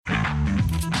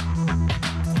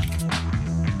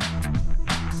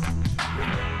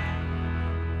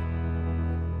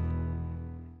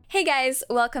Hey guys,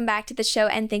 welcome back to the show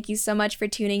and thank you so much for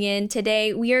tuning in.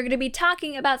 Today we are going to be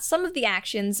talking about some of the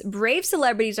actions brave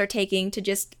celebrities are taking to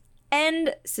just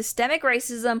end systemic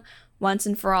racism once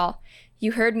and for all.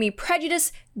 You heard me,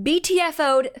 prejudice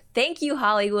BTFO'd, thank you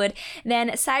Hollywood. Then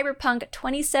Cyberpunk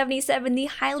 2077, the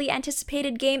highly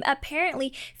anticipated game,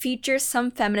 apparently features some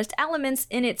feminist elements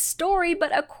in its story, but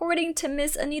according to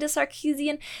Miss Anita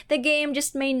Sarkeesian, the game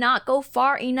just may not go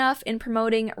far enough in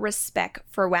promoting respect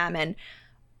for women.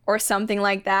 Or something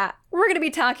like that. We're going to be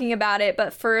talking about it,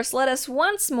 but first, let us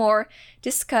once more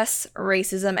discuss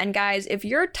racism. And guys, if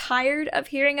you're tired of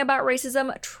hearing about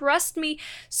racism, trust me,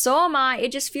 so am I.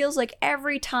 It just feels like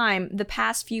every time the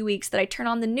past few weeks that I turn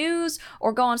on the news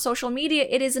or go on social media,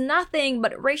 it is nothing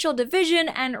but racial division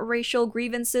and racial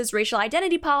grievances, racial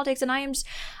identity politics, and I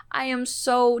am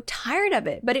so tired of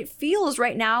it. But it feels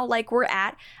right now like we're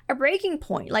at a breaking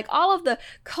point. Like all of the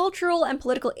cultural and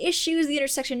political issues, the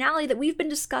intersectionality that we've been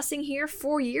discussing here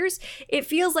for years, it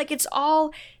feels like it's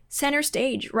all center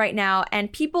stage right now.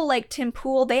 And people like Tim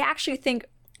Pool, they actually think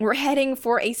we're heading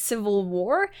for a civil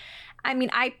war. I mean,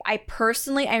 I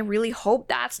personally, I really hope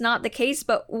that's not the case,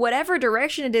 but whatever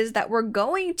direction it is that we're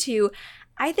going to,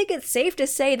 I think it's safe to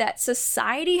say that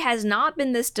society has not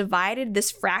been this divided, this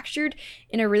fractured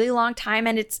in a really long time,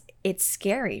 and it's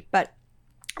scary. But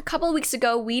a couple of weeks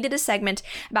ago, we did a segment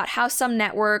about how some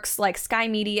networks like Sky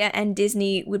Media and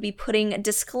Disney would be putting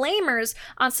disclaimers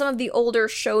on some of the older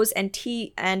shows and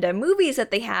movies that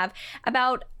they have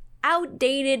about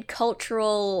outdated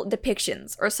cultural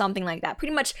depictions or something like that,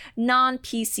 pretty much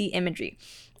non-PC imagery.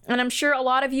 And I'm sure a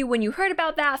lot of you, when you heard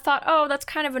about that, thought, oh, that's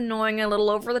kind of annoying, a little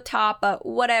over the top, but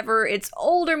whatever. It's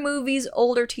older movies,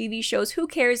 older TV shows. Who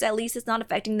cares? At least it's not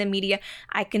affecting the media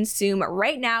I consume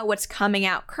right now, what's coming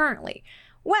out currently.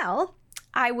 Well,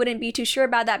 I wouldn't be too sure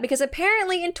about that because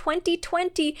apparently in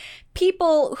 2020,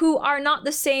 people who are not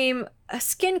the same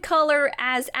skin color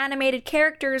as animated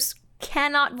characters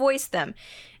cannot voice them.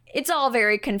 It's all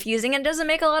very confusing and doesn't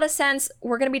make a lot of sense.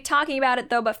 We're going to be talking about it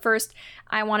though, but first,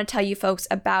 I want to tell you folks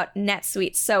about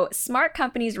NetSuite. So, smart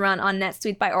companies run on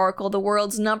NetSuite by Oracle, the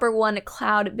world's #1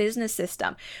 cloud business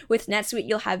system. With NetSuite,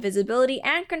 you'll have visibility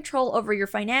and control over your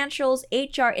financials,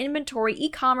 HR, inventory,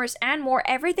 e-commerce, and more,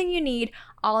 everything you need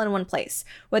all in one place.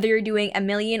 Whether you're doing $1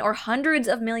 million or hundreds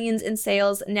of millions in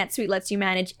sales, NetSuite lets you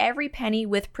manage every penny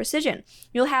with precision.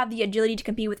 You'll have the agility to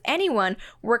compete with anyone,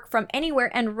 work from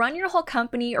anywhere, and run your whole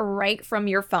company right from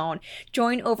your phone.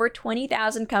 Join over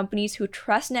 20,000 companies who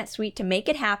trust NetSuite to make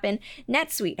it happen.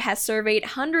 NetSuite has surveyed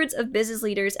hundreds of business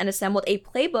leaders and assembled a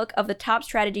playbook of the top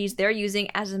strategies they're using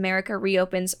as America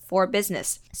reopens for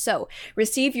business. So,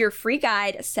 receive your free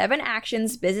guide, 7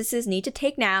 actions businesses need to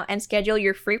take now, and schedule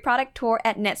your free product tour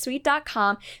at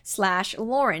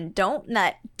netsuite.com/Lauren. Don't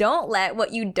let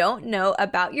what you don't know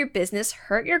about your business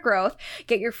hurt your growth.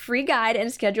 Get your free guide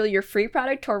and schedule your free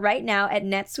product tour right now at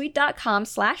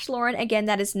netsuite.com/Lauren. Again,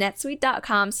 that is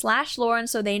netsuite.com/Lauren,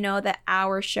 so they know that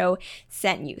our show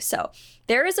sent you. So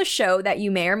there is a show that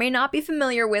you may or may not be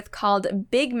familiar with called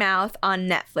Big Mouth on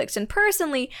Netflix. And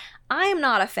personally, I am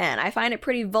not a fan. I find it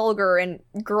pretty vulgar and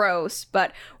gross,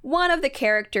 but one of the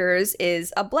characters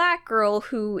is a black girl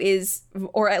who is,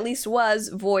 or at least was,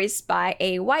 voiced by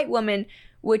a white woman,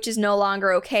 which is no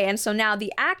longer okay. And so now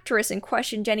the actress in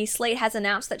question, Jenny Slate, has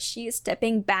announced that she is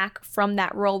stepping back from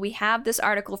that role. We have this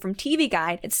article from TV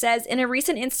Guide. It says, in a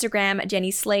recent Instagram,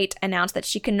 Jenny Slate announced that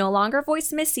she can no longer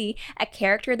voice Missy, a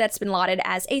character that's been lauded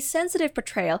as a sensitive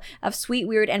portrayal of sweet,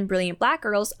 weird, and brilliant black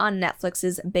girls on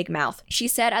Netflix's Big Mouth. She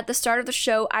said, at the start of the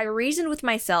show, I reasoned with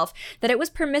myself that it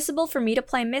was permissible for me to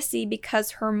play Missy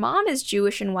because her mom is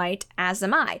Jewish and white, as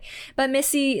am I. But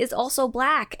Missy is also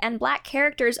black, and black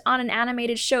characters on an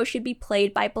animated show should be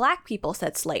played by black people,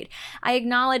 said Slade. I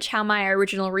acknowledge how my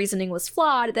original reasoning was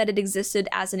flawed, that it existed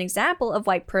as an example of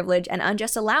white privilege and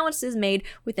unjust allowances made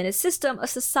within a system of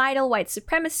societal white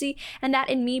supremacy, and that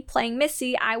in me playing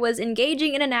Missy, I was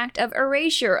engaging in an act of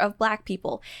erasure of black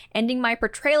people. Ending my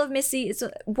portrayal of Missy is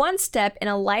one step in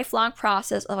a lifelong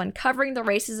process of uncovering the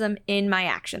racism in my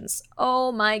actions.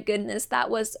 Oh my goodness, that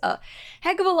was a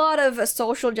heck of a lot of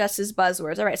social justice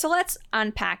buzzwords. All right, so let's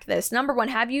unpack this. Number one,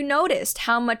 have you noticed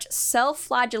how much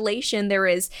self-flagellation there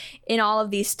is in all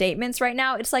of these statements right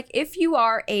now? It's like if you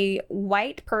are a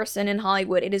white person in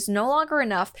Hollywood, it is no longer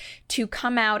enough to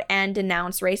come out and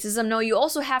denounce racism. No, you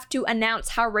also have to announce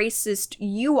how racist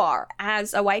you are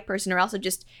as a white person, or else it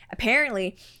just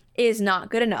apparently is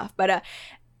not good enough. But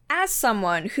as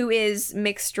someone who is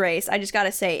mixed race, I just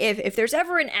gotta say, if there's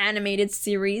ever an animated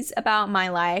series about my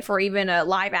life, or even a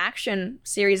live action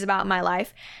series about my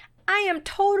life, I am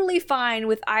totally fine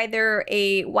with either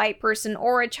a white person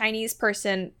or a Chinese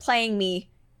person playing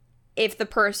me if the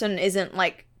person isn't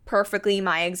like perfectly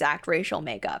my exact racial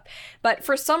makeup. But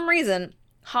for some reason,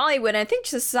 Hollywood, and I think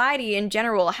society in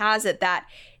general, has it that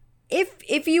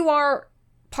if you are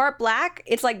part black,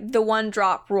 it's like the one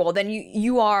drop rule. Then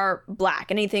you are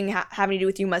black. Anything having to do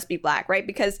with you must be black, right?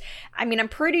 Because, I mean, I'm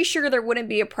pretty sure there wouldn't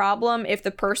be a problem if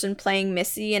the person playing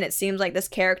Missy, and it seems like this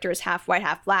character is half white,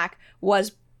 half black,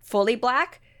 was fully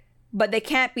black, but they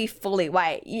can't be fully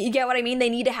white. You get what I mean? They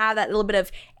need to have that little bit of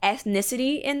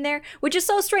ethnicity in there, which is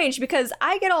so strange because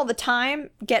I get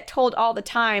told all the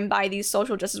time by these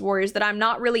social justice warriors that I'm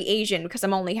not really Asian because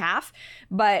I'm only half,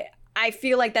 but I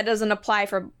feel like that doesn't apply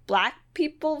for black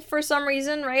people for some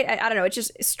reason, right? I don't know. It's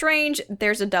just strange.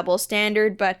 There's a double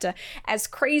standard, but as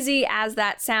crazy as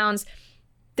that sounds,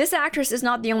 this actress is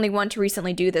not the only one to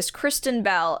recently do this. Kristen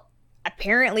Bell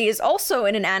apparently is also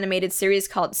in an animated series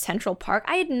called Central Park.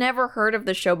 I had never heard of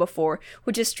the show before,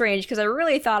 which is strange because I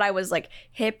really thought I was like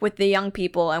hip with the young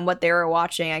people and what they were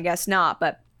watching. I guess not,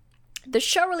 but the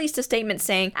show released a statement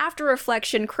saying, after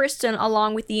reflection, Kristen,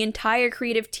 along with the entire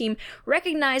creative team,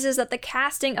 recognizes that the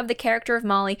casting of the character of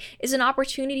Molly is an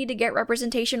opportunity to get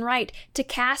representation right, to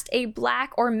cast a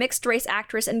black or mixed race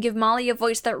actress and give Molly a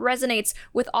voice that resonates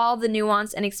with all the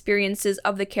nuance and experiences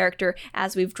of the character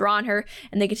as we've drawn her.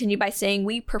 And they continue by saying,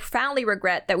 we profoundly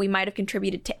regret that we might have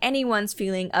contributed to anyone's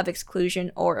feeling of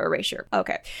exclusion or erasure.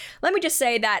 Okay, let me just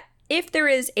say that if there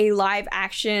is a live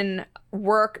action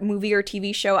work, movie, or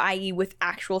TV show, i.e. with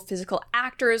actual physical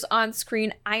actors on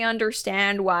screen, I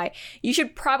understand why you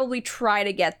should probably try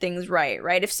to get things right?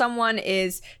 If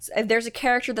there's a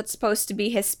character that's supposed to be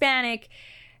Hispanic,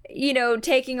 you know,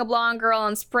 taking a blonde girl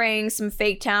and spraying some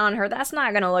fake tan on her, that's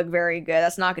not going to look very good.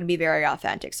 That's not going to be very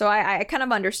authentic. So I kind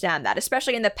of understand that,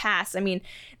 especially in the past. I mean,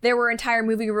 there were entire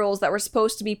movie roles that were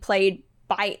supposed to be played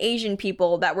by Asian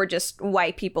people that were just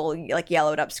white people, like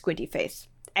yellowed up, squinty face.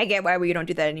 I get why we don't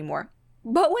do that anymore.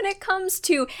 But when it comes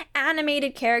to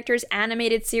animated characters,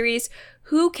 animated series,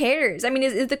 who cares? I mean,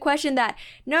 is the question that,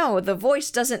 no, the voice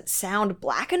doesn't sound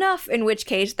black enough, in which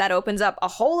case that opens up a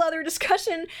whole other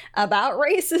discussion about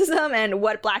racism and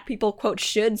what black people, quote,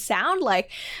 should sound like.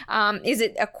 Is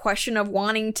it a question of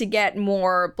wanting to get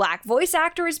more black voice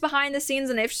actors behind the scenes?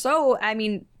 And if so, I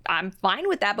mean, I'm fine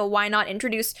with that, but why not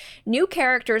introduce new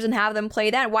characters and have them play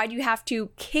that? Why do you have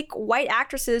to kick white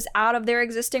actresses out of their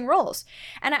existing roles?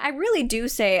 And I really do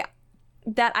say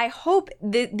that I hope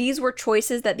that these were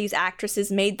choices that these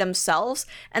actresses made themselves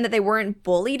and that they weren't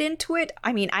bullied into it.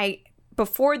 I mean, I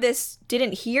before this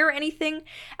didn't hear anything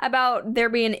about there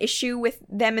being an issue with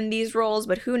them in these roles,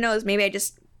 but who knows, maybe I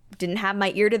just didn't have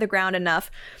my ear to the ground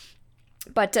enough.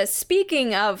 But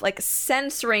speaking of like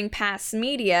censoring past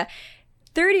media,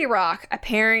 30 Rock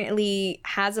apparently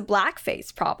has a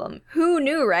blackface problem. Who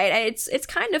knew, right? It's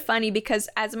kind of funny because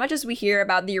as much as we hear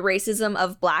about the racism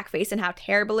of blackface and how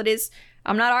terrible it is,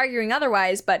 I'm not arguing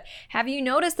otherwise, but have you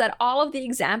noticed that all of the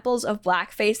examples of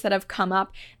blackface that have come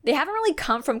up, they haven't really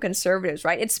come from conservatives,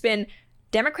 right? It's been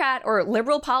Democrat or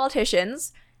liberal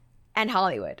politicians and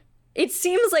Hollywood. It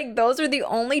seems like those are the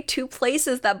only two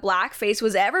places that blackface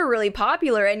was ever really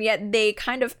popular, and yet they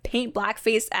kind of paint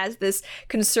blackface as this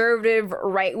conservative,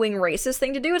 right-wing racist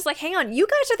thing to do. It's like, hang on, you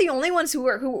guys are the only ones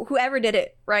who ever did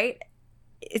it, right?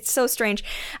 It's so strange.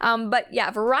 But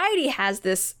yeah, Variety has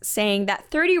this saying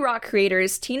that 30 Rock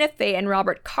creators Tina Fey and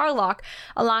Robert Carlock,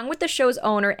 along with the show's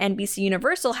owner NBC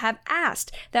Universal, have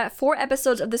asked that 4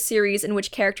 episodes of the series in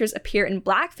which characters appear in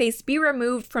blackface be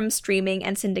removed from streaming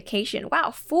and syndication.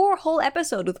 Wow, 4 whole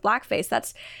episodes with blackface.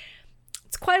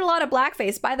 It's quite a lot of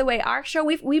blackface. By the way, our show,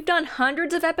 we've done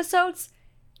hundreds of episodes,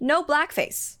 no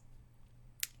blackface.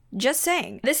 Just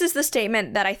saying. This is the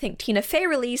statement that I think Tina Fey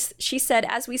released. She said,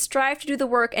 as we strive to do the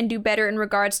work and do better in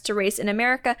regards to race in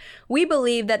America, we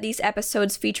believe that these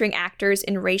episodes featuring actors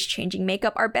in race-changing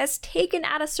makeup are best taken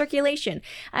out of circulation.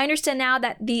 I understand now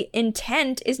that the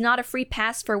intent is not a free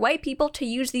pass for white people to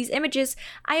use these images.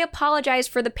 I apologize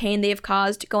for the pain they have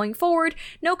caused. Going forward,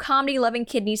 no comedy-loving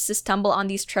kid needs to stumble on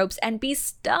these tropes and be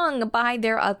stung by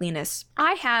their ugliness.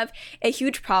 I have a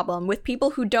huge problem with people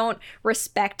who don't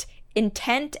respect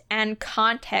intent and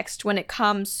context when it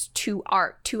comes to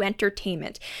art, to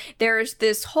entertainment. There's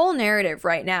this whole narrative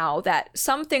right now that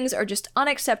some things are just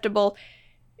unacceptable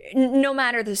no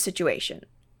matter the situation.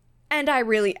 And I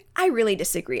really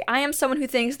disagree. I am someone who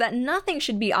thinks that nothing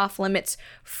should be off limits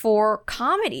for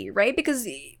comedy, right? Because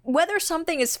whether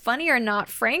something is funny or not,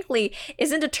 frankly,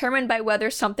 isn't determined by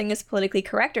whether something is politically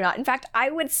correct or not. In fact, I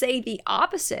would say the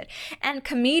opposite. And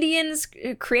comedians,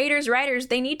 creators, writers,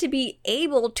 they need to be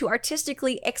able to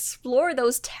artistically explore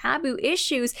those taboo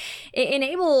issues,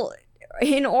 enable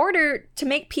in order to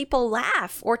make people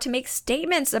laugh or to make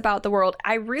statements about the world.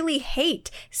 I really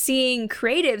hate seeing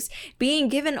creatives being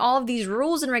given all of these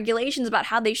rules and regulations about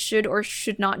how they should or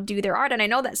should not do their art. And I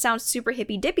know that sounds super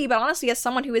hippy-dippy, but honestly, as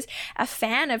someone who is a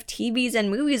fan of TVs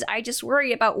and movies, I just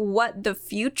worry about what the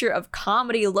future of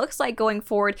comedy looks like going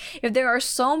forward if there are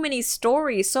so many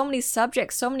stories, so many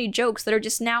subjects, so many jokes that are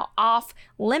just now off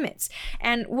limits.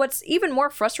 And what's even more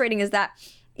frustrating is that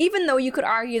even though you could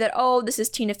argue that, oh, this is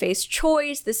Tina Fey's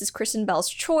choice, this is Kristen Bell's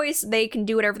choice, they can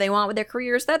do whatever they want with their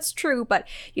careers, that's true, but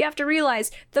you have to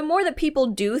realize the more that people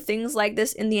do things like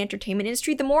this in the entertainment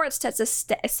industry, the more it sets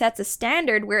a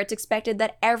standard where it's expected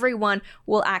that everyone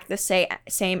will act the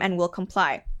same and will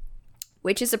comply.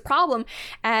 Which is a problem,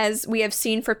 as we have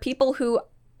seen for people who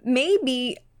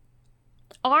maybe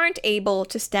aren't able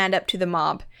to stand up to the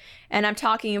mob. And I'm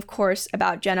talking, of course,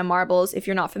 about Jenna Marbles. If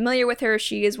you're not familiar with her,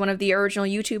 she is one of the original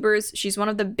YouTubers. She's one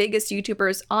of the biggest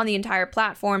YouTubers on the entire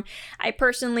platform. I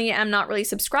personally am not really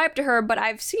subscribed to her, but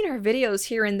I've seen her videos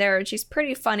here and there, and she's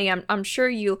pretty funny. I'm sure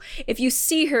if you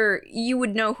see her, you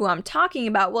would know who I'm talking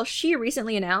about. Well, she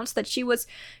recently announced that she was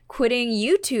quitting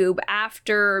YouTube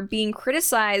after being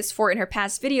criticized for, in her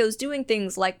past videos, doing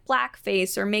things like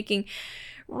blackface or making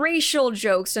racial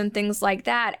jokes and things like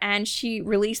that. And she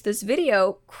released this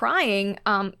video crying,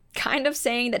 kind of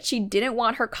saying that she didn't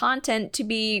want her content to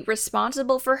be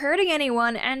responsible for hurting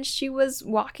anyone, and she was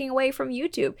walking away from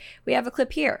YouTube. We have a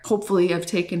clip here. Hopefully I've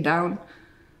taken down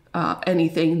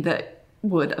anything that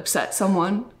would upset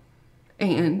someone,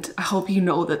 and I hope you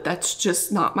know that that's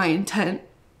just not my intent.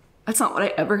 That's not what I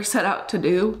ever set out to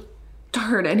do, to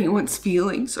hurt anyone's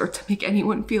feelings or to make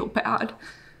anyone feel bad.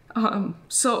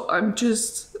 So I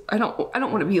don't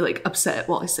want to be like upset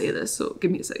while I say this, so give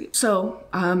me a second. So,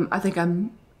 I think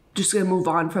I'm just gonna move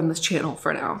on from this channel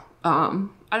for now.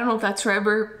 I don't know if that's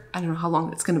forever. I don't know how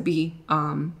long it's gonna be.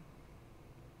 I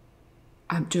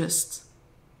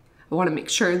want to make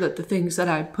sure that the things that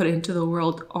I put into the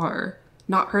world are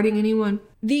not hurting anyone.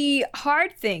 The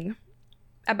hard thing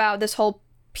about this whole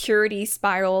purity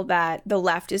spiral that the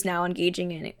left is now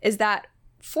engaging in is that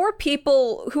for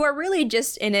people who are really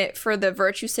just in it for the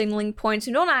virtue signaling points,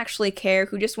 who don't actually care,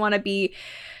 who just want to be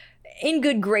in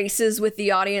good graces with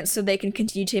the audience so they can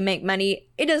continue to make money,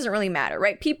 it doesn't really matter,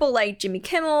 right? People like Jimmy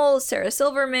Kimmel, Sarah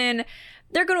Silverman,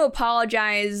 they're going to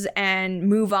apologize and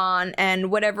move on, and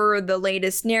whatever the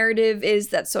latest narrative is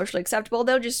that's socially acceptable,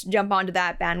 they'll just jump onto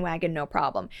that bandwagon, no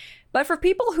problem. But for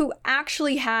people who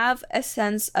actually have a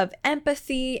sense of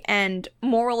empathy and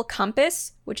moral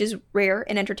compass, which is rare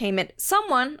in entertainment,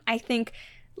 someone, I think,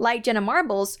 like Jenna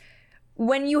Marbles,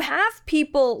 when you have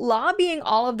people lobbying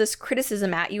all of this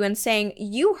criticism at you and saying,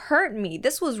 you hurt me,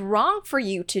 this was wrong for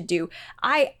you to do,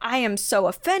 I am so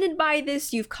offended by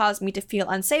this, you've caused me to feel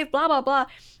unsafe, blah, blah, blah.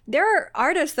 There are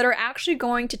artists that are actually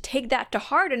going to take that to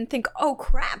heart and think, oh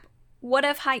crap, what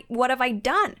have I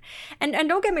done? And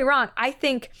don't get me wrong, I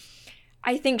think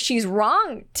she's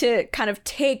wrong to kind of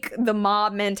take the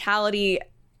mob mentality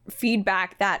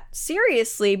feedback that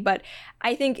seriously, but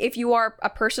I think if you are a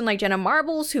person like Jenna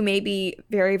Marbles, who may be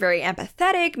very, very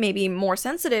empathetic, maybe more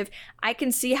sensitive, I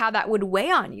can see how that would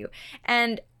weigh on you.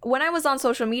 And when I was on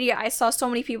social media, I saw so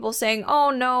many people saying, oh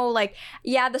no, like,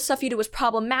 yeah, the stuff you did was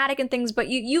problematic and things, but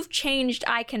you've changed,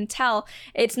 I can tell.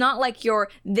 It's not like you're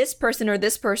this person or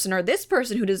this person or this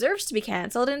person who deserves to be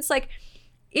canceled. And it's like,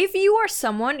 if you are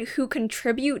someone who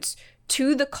contributes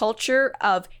to the culture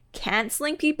of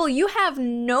canceling people, you have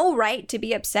no right to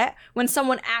be upset when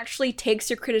someone actually takes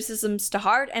your criticisms to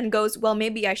heart and goes, well,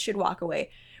 maybe I should walk away,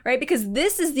 right? Because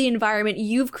this is the environment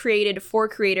you've created for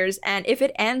creators. And if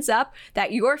it ends up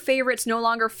that your favorites no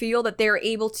longer feel that they're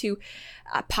able to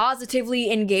positively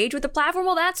engage with the platform,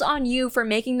 well, that's on you for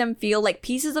making them feel like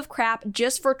pieces of crap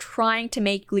just for trying to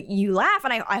make you laugh.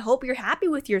 And I hope you're happy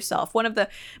with yourself. One of the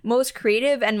most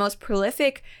creative and most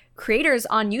prolific creators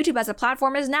on YouTube as a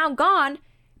platform is now gone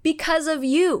because of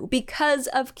you, because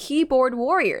of keyboard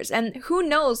warriors. And who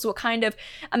knows what kind of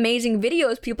amazing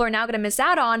videos people are now going to miss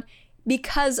out on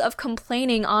because of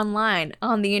complaining online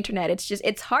on the internet.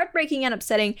 It's heartbreaking and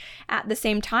upsetting at the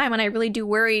same time. And I really do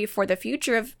worry for the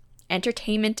future of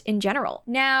entertainment in general.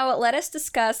 Now, let us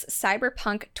discuss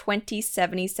Cyberpunk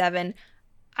 2077.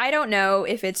 I don't know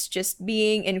if it's just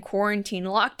being in quarantine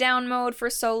lockdown mode for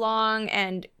so long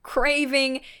and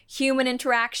craving human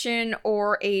interaction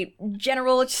or a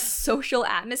general social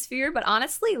atmosphere, but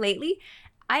honestly, lately,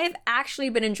 I have actually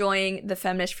been enjoying the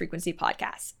Feminist Frequency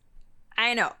podcast.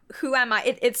 I know. Who am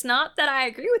I? It's not that I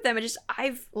agree with them. It's just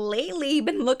I've lately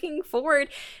been looking forward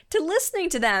to listening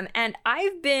to them. And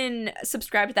I've been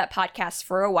subscribed to that podcast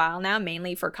for a while now,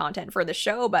 mainly for content for the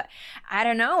show. But I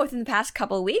don't know, within the past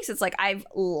couple of weeks, it's like I've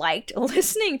liked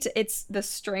listening to it's the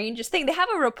strangest thing. They have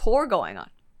a rapport going on.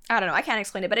 I don't know. I can't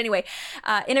explain it. But anyway,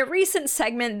 in a recent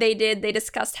segment they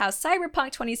discussed how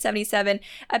Cyberpunk 2077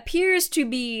 appears to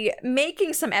be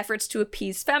making some efforts to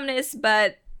appease feminists,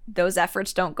 but those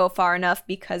efforts don't go far enough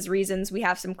because reasons. We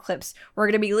have some clips we're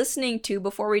going to be listening to.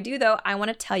 Before we do, though, I want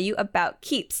to tell you about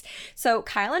Keeps. So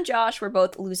Kyle and Josh were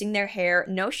both losing their hair.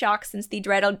 No shock, since the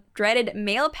dreaded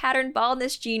male pattern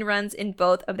baldness gene runs in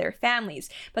both of their families.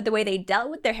 But the way they dealt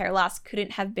with their hair loss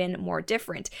couldn't have been more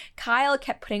different. Kyle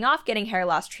kept putting off getting hair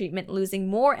loss treatment, losing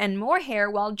more and more hair,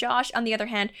 while Josh, on the other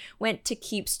hand, went to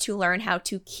Keeps to learn how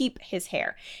to keep his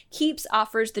hair. Keeps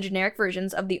offers the generic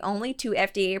versions of the only 2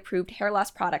 FDA-approved hair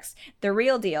loss products. The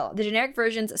real deal. The generic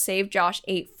versions saved Josh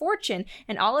a fortune,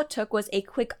 and all it took was a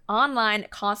quick online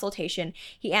consultation.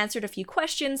 He answered a few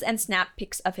questions and snapped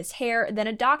pics of his hair. Then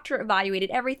a doctor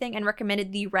evaluated everything and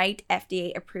recommended the right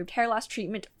FDA-approved hair loss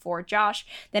treatment for Josh.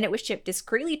 Then it was shipped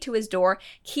discreetly to his door.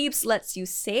 Keeps lets you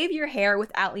save your hair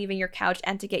without leaving your couch,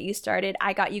 and to get you started,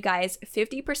 I got you guys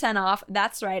 50% off.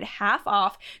 That's right, half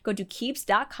off. Go to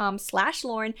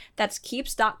keeps.com/Lauren. That's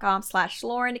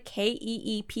keeps.com/Lauren,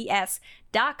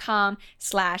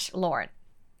 KEEPS.com/Lauren.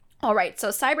 All right, so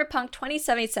Cyberpunk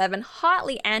 2077,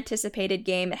 hotly anticipated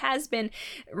game. It has been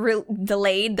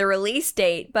delayed, the release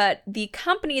date, but the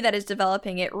company that is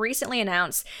developing it recently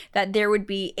announced that there would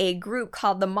be a group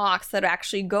called the Mocs that would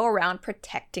actually go around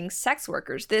protecting sex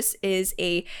workers. This is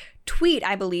a tweet,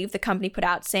 I believe, the company put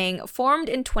out saying, formed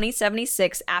in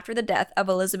 2076 after the death of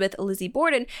Elizabeth Lizzie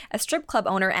Borden, a strip club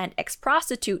owner and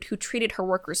ex-prostitute who treated her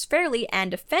workers fairly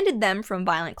and defended them from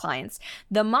violent clients.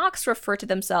 The Mocs refer to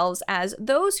themselves as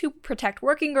those who protect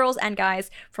working girls and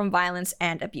guys from violence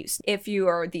and abuse. If you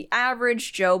are the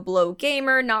average Joe Blow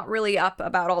gamer, not really up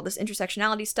about all this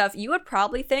intersectionality stuff, you would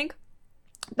probably think,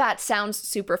 that sounds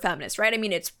super feminist, right? I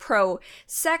mean, it's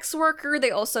pro-sex worker.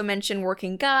 They also mention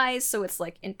working guys, so it's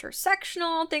like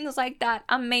intersectional, things like that.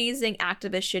 Amazing.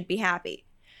 Activists should be happy.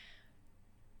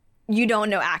 You don't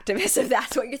know activists if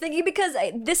that's what you're thinking, because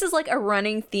this is like a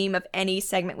running theme of any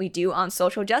segment we do on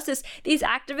social justice. These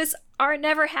activists are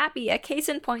never happy. A case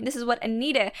in point, this is what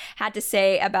Anita had to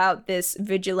say about this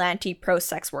vigilante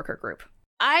pro-sex worker group.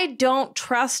 I don't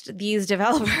trust these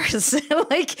developers,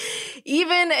 like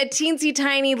even a teensy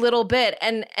tiny little bit.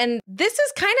 And this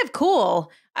is kind of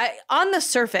cool. On the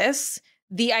surface,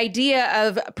 the idea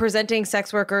of presenting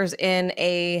sex workers in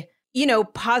a,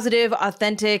 positive,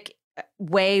 authentic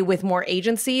way with more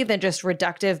agency than just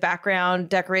reductive background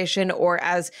decoration, or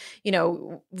as,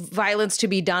 violence to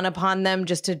be done upon them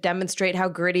just to demonstrate how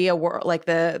gritty a world, like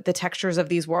the textures of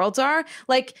these worlds are,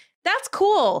 like, that's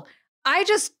cool. I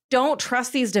just don't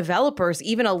trust these developers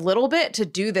even a little bit to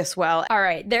do this well. All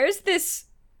right, there's this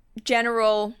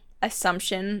general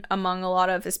assumption among a lot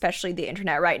of, especially the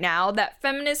internet right now, that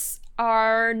feminists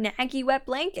are naggy wet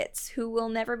blankets who will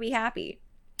never be happy.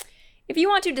 If you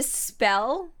want to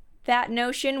dispel that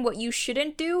notion, what you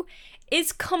shouldn't do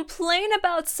is complain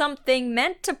about something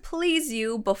meant to please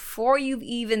you before you've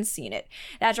even seen it.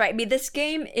 That's right, this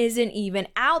game isn't even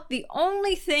out. The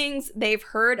only things they've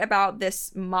heard about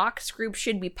this Mocs group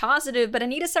should be positive, but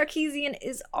Anita Sarkeesian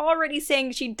is already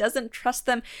saying she doesn't trust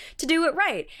them to do it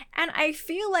right. And I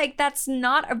feel like that's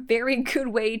not a very good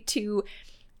way to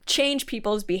change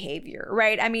people's behavior,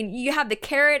 right? I mean, you have the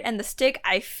carrot and the stick.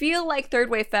 I feel like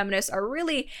third wave feminists are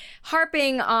really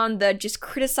harping on the just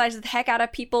criticize the heck out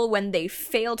of people when they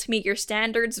fail to meet your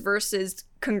standards versus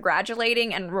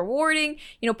congratulating and rewarding,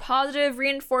 positive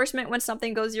reinforcement when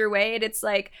something goes your way. And it's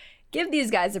like, give these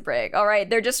guys a break, all right?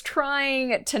 They're just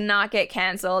trying to not get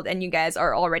canceled, and you guys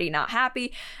are already not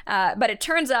happy. But it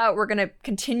turns out, we're going to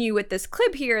continue with this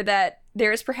clip here, that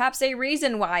there's perhaps a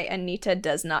reason why Anita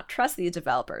does not trust these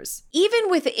developers. Even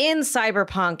within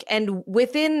Cyberpunk and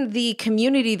within the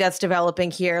community that's developing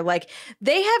here, like,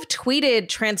 they have tweeted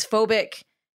transphobic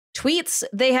tweets.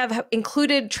 They have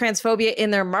included transphobia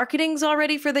in their marketings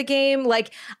already for the game.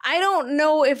 Like, I don't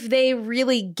know if they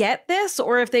really get this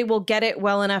or if they will get it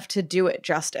well enough to do it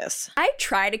justice. I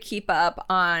try to keep up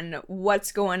on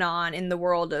what's going on in the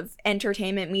world of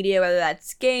entertainment media, whether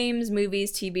that's games,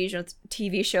 movies,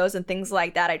 TV shows, and things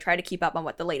like that. I try to keep up on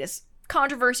what the latest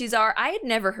controversies are. I had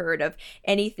never heard of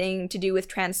anything to do with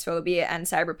transphobia and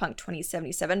Cyberpunk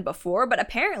 2077 before, but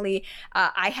apparently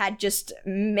I had just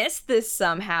missed this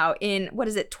somehow. In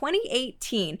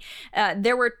 2018,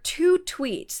 there were 2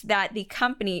 tweets that the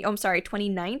company,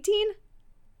 2019?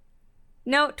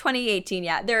 No, 2018,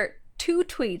 yeah. There are 2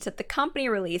 tweets that the company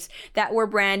released that were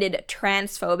branded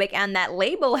transphobic, and that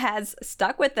label has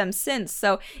stuck with them since.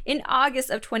 So in August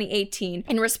of 2018,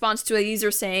 in response to a user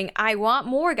saying, "I want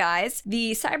more, guys,"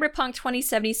 the Cyberpunk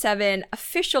 2077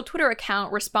 official Twitter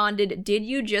account responded, "Did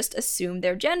you just assume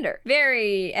their gender?"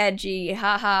 Very edgy,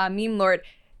 haha, meme lord.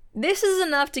 This is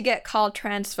enough to get called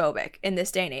transphobic in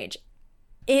this day and age.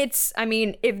 I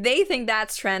mean, if they think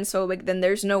that's transphobic, then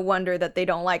there's no wonder that they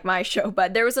don't like my show.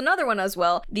 But there was another one as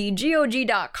well. The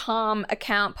GOG.com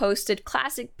account posted,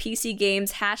 "Classic PC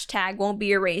games hashtag won't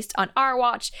be erased on our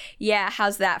watch." Yeah,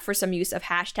 how's that for some use of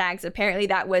hashtags? Apparently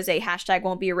that was a hashtag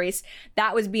won't be erased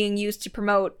that was being used to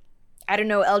promote, I don't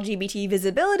know, LGBT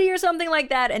visibility or something like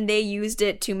that. And they used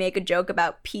it to make a joke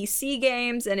about PC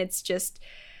games. And it's just,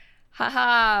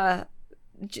 haha,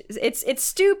 it's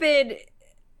stupid.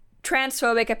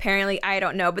 Transphobic, apparently, I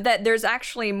don't know, but that there's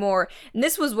actually more, and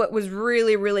this was what was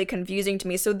really, really confusing to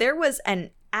me. So there was an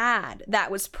ad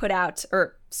that was put out,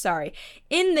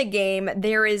 in the game,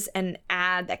 there is an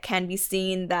ad that can be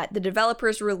seen that the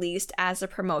developers released as a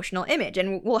promotional image,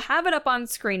 and we'll have it up on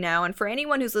screen now. And for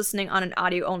anyone who's listening on an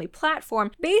audio-only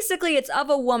platform, basically it's of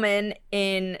a woman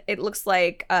in, it looks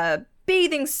like a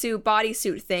bathing suit,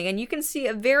 bodysuit thing, and you can see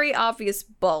a very obvious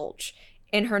bulge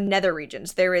in her nether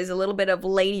regions. There is a little bit of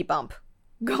lady bump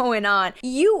going on.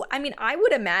 I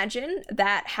would imagine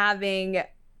that having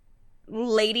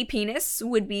lady penis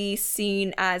would be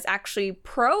seen as actually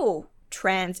pro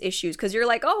trans issues, because you're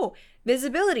like, oh,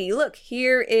 visibility, look,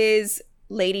 here is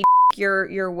lady,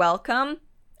 you're welcome.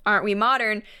 Aren't we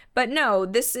modern? But no,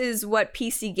 this is what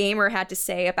PC Gamer had to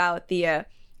say about the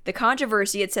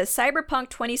controversy. It says, "Cyberpunk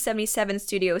 2077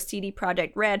 studio CD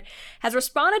Projekt Red has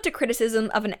responded to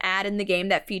criticism of an ad in the game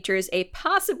that features a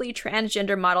possibly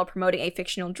transgender model promoting a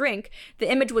fictional drink. The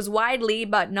image was widely,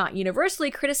 but not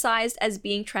universally, criticized as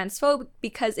being transphobic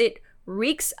because it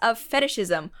reeks of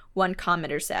fetishism," one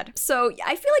commenter said. So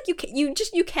I feel like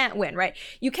you can't win, right?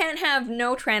 You can't have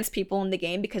no trans people in the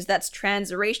game because that's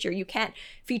trans erasure. You can't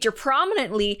feature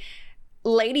prominently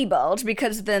lady bulge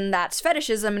because then that's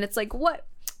fetishism. And it's like,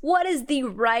 what is the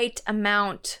right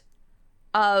amount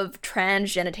of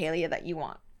trans genitalia that you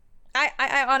want?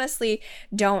 I honestly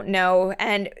don't know.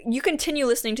 And you continue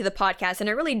listening to the podcast, and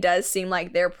it really does seem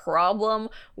like their problem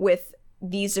with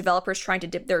these developers trying to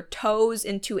dip their toes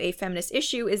into a feminist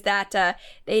issue is that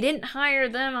they didn't hire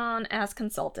them on as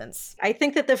consultants. I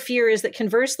think that the fear is that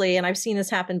conversely, and I've seen this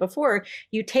happen before,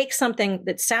 you take something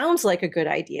that sounds like a good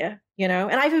idea, and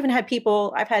I've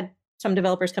had some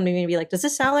developers come to me and be like, "Does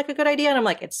this sound like a good idea?" And I'm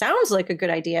like, "It sounds like a good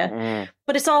idea,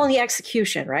 but it's all in the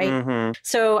execution, right?" Mm-hmm.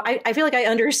 So I feel like I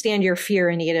understand your fear,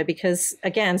 Anita, because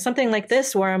again, something like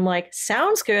this where I'm like,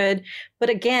 sounds good,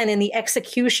 but again, in the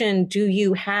execution, do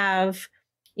you have,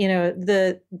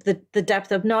 the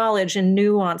depth of knowledge and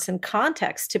nuance and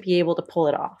context to be able to pull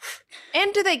it off?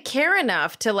 And do they care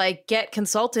enough to get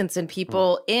consultants and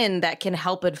people in that can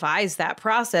help advise that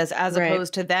process, as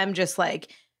opposed to them just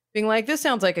being like, "This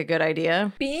sounds like a good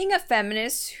idea"? Being a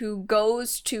feminist who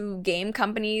goes to game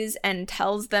companies and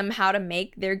tells them how to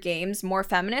make their games more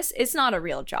feminist is not a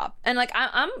real job. And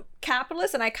I'm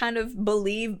capitalist, and I kind of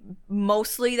believe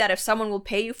mostly that if someone will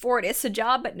pay you for it, it's a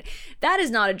job, but that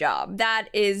is not a job. That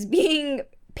is being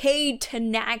paid to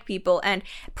nag people. And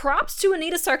props to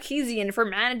Anita Sarkeesian for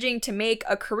managing to make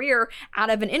a career out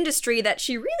of an industry that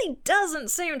she really doesn't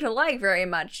seem to like very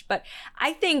much. But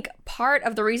I think part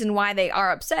of the reason why they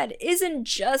are upset isn't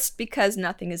just because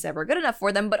nothing is ever good enough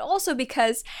for them, but also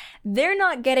because they're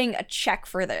not getting a check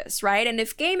for this, right? And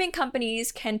if gaming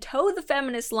companies can toe the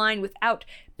feminist line without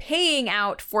paying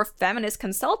out for feminist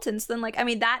consultants, then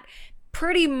that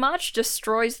pretty much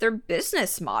destroys their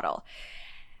business model.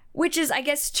 Which is, I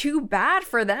guess, too bad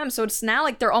for them. So it's now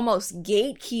they're almost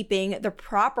gatekeeping the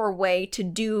proper way to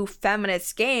do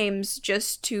feminist games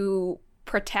just to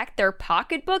protect their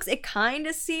pocketbooks. It kind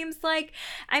of seems like,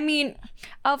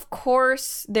 of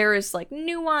course, there is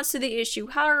nuance to the issue.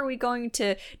 How are we going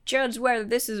to judge whether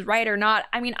this is right or not?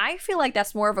 I feel like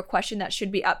that's more of a question that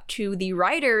should be up to the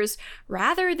writers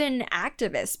rather than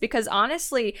activists. Because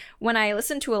honestly, when I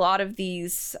listen to a lot of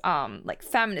these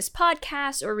feminist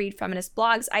podcasts or read feminist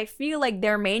blogs, I feel like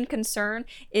their main concern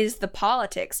is the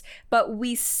politics. But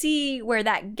we see where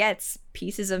that gets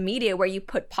pieces of media, where you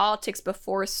put politics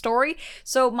before a story.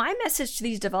 So my message to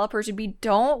these developers would be,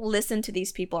 don't listen to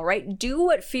these people, right? Do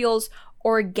what feels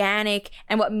organic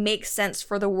and what makes sense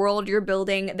for the world you're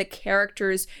building, the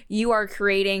characters you are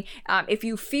creating. If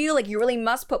you feel like you really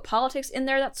must put politics in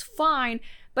there, that's fine,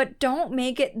 but don't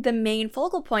make it the main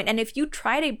focal point. And if you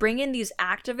try to bring in these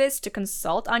activists to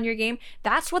consult on your game,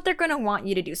 that's what they're going to want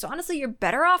you to do. So honestly, you're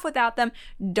better off without them.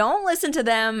 Don't listen to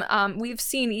them. We've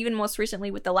seen even most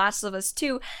recently with The Last of Us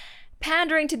 2,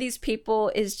 pandering to these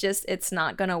people is just, it's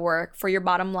not gonna work for your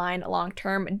bottom line long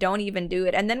term. Don't even do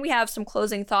it. And then we have some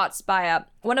closing thoughts by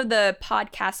one of the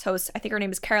podcast hosts. I think her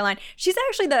name is Caroline. She's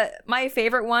actually my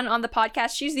favorite one on the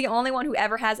podcast. She's the only one who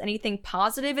ever has anything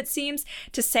positive, it seems,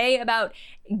 to say about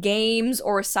games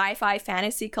or sci-fi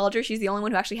fantasy culture. She's the only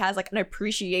one who actually has like an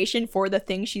appreciation for the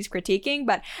thing she's critiquing.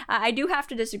 But I do have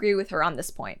to disagree with her on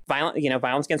this point.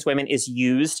 Violence against women is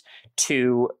used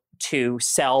to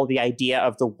sell the idea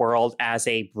of the world as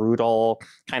a brutal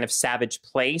kind of savage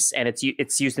place, and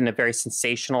it's used in a very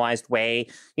sensationalized way.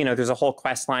 There's a whole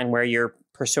quest line where you're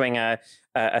pursuing a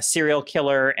serial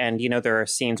killer, and there are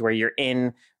scenes where you're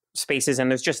in spaces and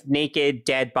there's just naked,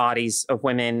 dead bodies of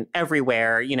women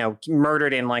everywhere,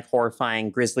 murdered in like horrifying,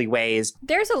 grisly ways.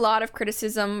 There's a lot of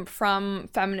criticism from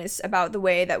feminists about the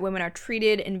way that women are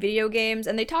treated in video games,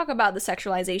 and they talk about the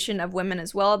sexualization of women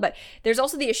as well, but there's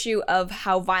also the issue of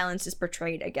how violence is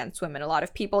portrayed against women. A lot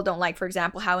of people don't like, for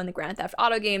example, how in the Grand Theft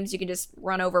Auto games you can just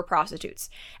run over prostitutes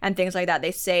and things like that.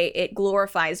 They say it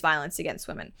glorifies violence against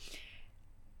women.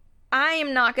 I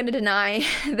am not going to deny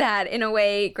that, in a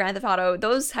way, Grand Theft Auto,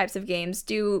 those types of games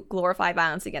do glorify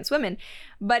violence against women,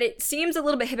 but it seems a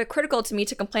little bit hypocritical to me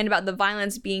to complain about the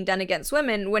violence being done against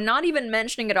women when not even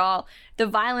mentioning at all the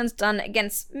violence done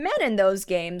against men in those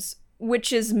games,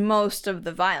 which is most of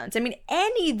the violence. I mean,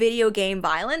 any video game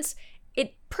violence,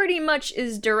 it pretty much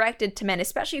is directed to men,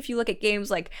 especially if you look at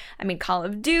games like, Call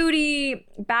of Duty,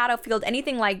 Battlefield,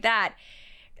 anything like that.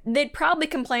 They'd probably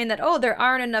complain that, there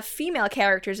aren't enough female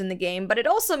characters in the game, but it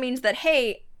also means that,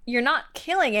 hey, you're not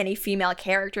killing any female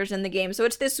characters in the game. So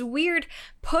it's this weird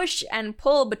push and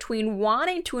pull between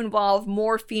wanting to involve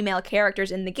more female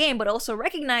characters in the game, but also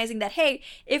recognizing that, hey,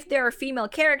 if there are female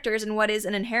characters in what is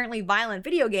an inherently violent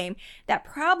video game, that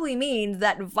probably means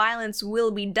that violence will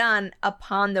be done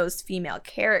upon those female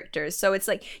characters. So it's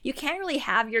like, you can't really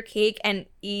have your cake and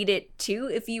eat it too.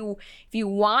 If you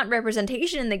want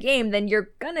representation in the game, then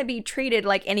you're gonna be treated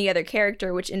like any other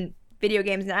character, which in video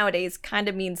games nowadays kind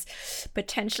of means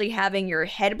potentially having your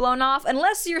head blown off,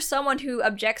 unless you're someone who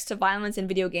objects to violence in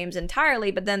video games entirely,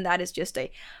 but then that is just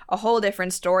a whole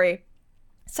different story.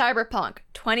 Cyberpunk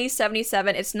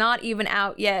 2077, it's not even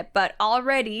out yet, but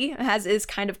already, as is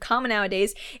kind of common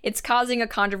nowadays, it's causing a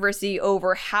controversy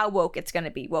over how woke it's going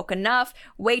to be. Woke enough?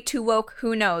 Way too woke?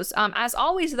 Who knows? As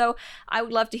always, though, I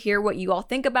would love to hear what you all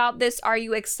think about this. Are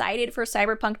you excited for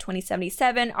Cyberpunk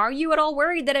 2077? Are you at all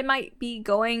worried that it might be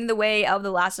going the way of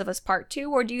The Last of Us Part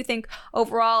 2? Or do you think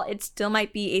overall it still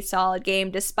might be a solid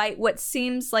game, despite what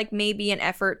seems like maybe an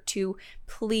effort to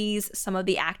please some of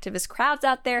the activist crowds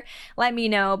out there? Let me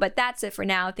know. But that's it for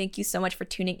now. Thank you so much for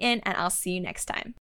tuning in, and I'll see you next time.